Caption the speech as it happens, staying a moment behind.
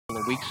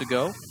weeks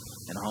ago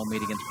in a home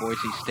meet against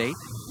Boise State.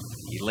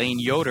 Elaine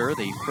Yoder,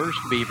 the first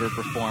Beaver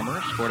performer,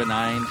 scored a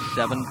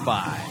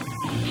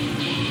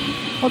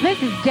 9.75. Well,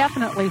 this is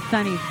definitely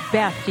Soni's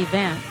best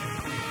event.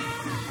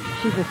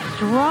 She's a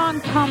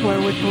strong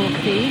tumbler, which we'll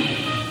see.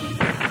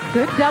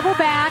 Good double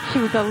back. She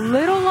was a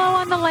little low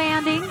on the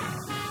landing.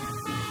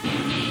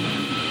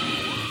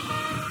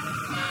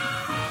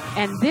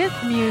 And this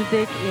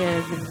music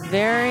is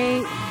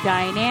very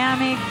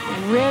dynamic,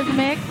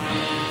 rhythmic,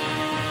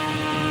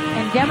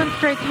 and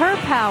demonstrates her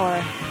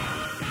power.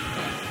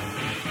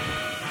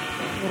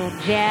 Little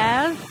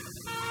jazz.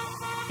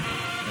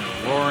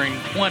 Roaring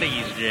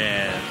 20s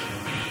jazz.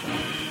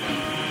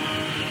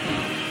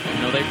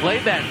 You know, they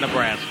played that in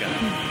Nebraska.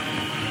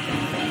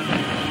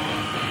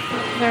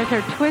 There's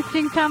her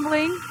twisting,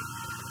 tumbling.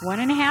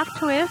 1.5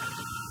 twist.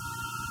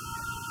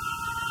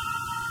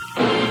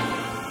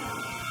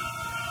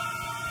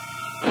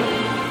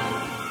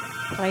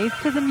 Plays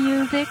to the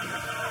music.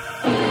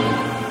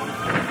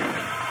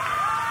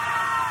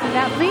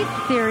 That leap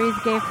series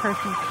gave her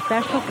some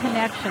special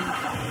connections,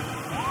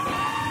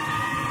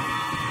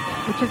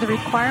 which is a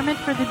requirement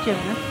for the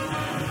gymnast.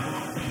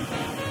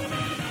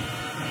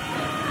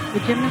 The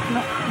gymnast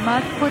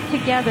must put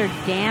together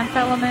dance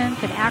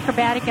elements and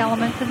acrobatic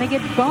elements, and they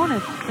get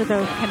bonus for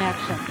those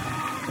connections.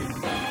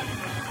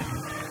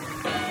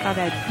 Got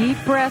that deep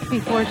breath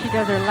before she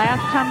does her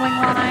last tumbling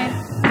line.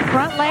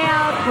 Front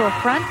layout to a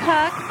front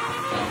tuck.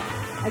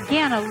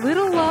 Again, a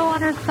little low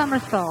on her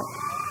somersault.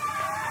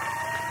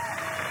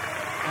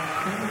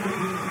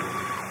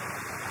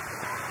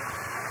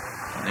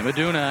 Soni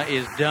Meduna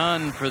is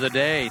done for the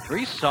day.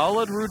 3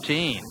 solid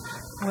routines.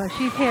 Well,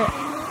 she's hit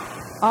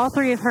all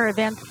 3 of her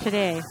events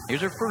today.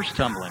 Here's her first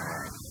tumbling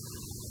line.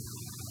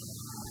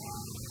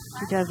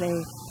 She does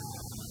a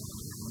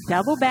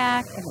double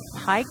back in a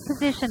pike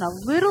position, a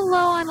little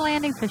low on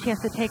landing, so she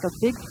has to take a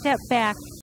big step back